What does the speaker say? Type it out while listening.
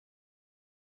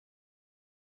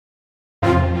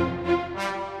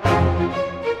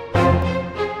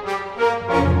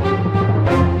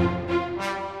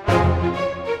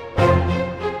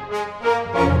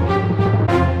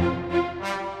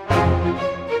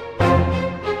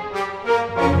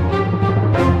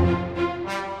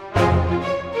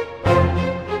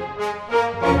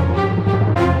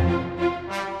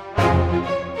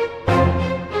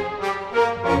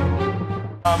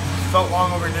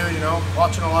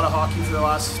lot of hockey for the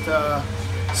last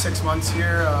 6 months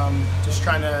here. Just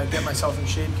trying to get myself in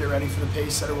shape, get ready for the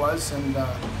pace that it was, and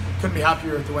couldn't be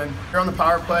happier with the win. Here on the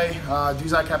power play,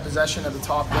 Duszak had possession at the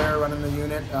top there, running the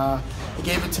unit. He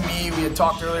gave it to me. We had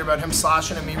talked earlier about him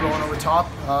slashing and me rolling over top.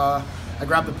 I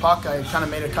grabbed the puck, I kind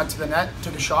of made a cut to the net,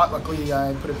 took a shot. Luckily,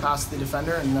 I put it past the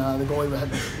defender, and the goalie had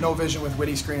no vision with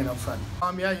Whitty screening out front.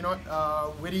 Yeah, you know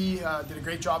what? Whitty did a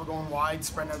great job of going wide,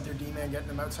 spreading out their D-man, getting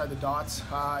them outside the dots.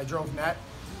 I drove net.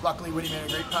 Luckily, Whitty made a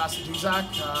great pass to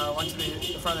Duszak. Went to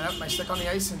the front of the net with my stick on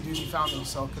the ice, and Duzy found me,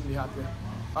 so couldn't be happier.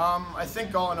 I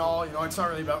think all in all, you know, it's not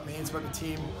really about me, it's about the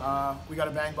team. We got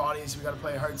to bang bodies, we got to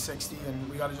play a hard 60, and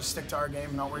we got to just stick to our game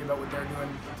and not worry about what they're doing,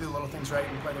 do the little things right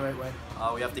and play the right way.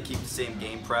 We have to keep the same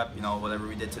game prep, you know, whatever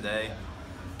we did today,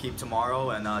 keep tomorrow,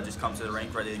 and just come to the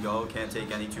rink ready to go. Can't take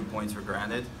any 2 points for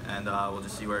granted, and we'll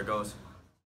just see where it goes.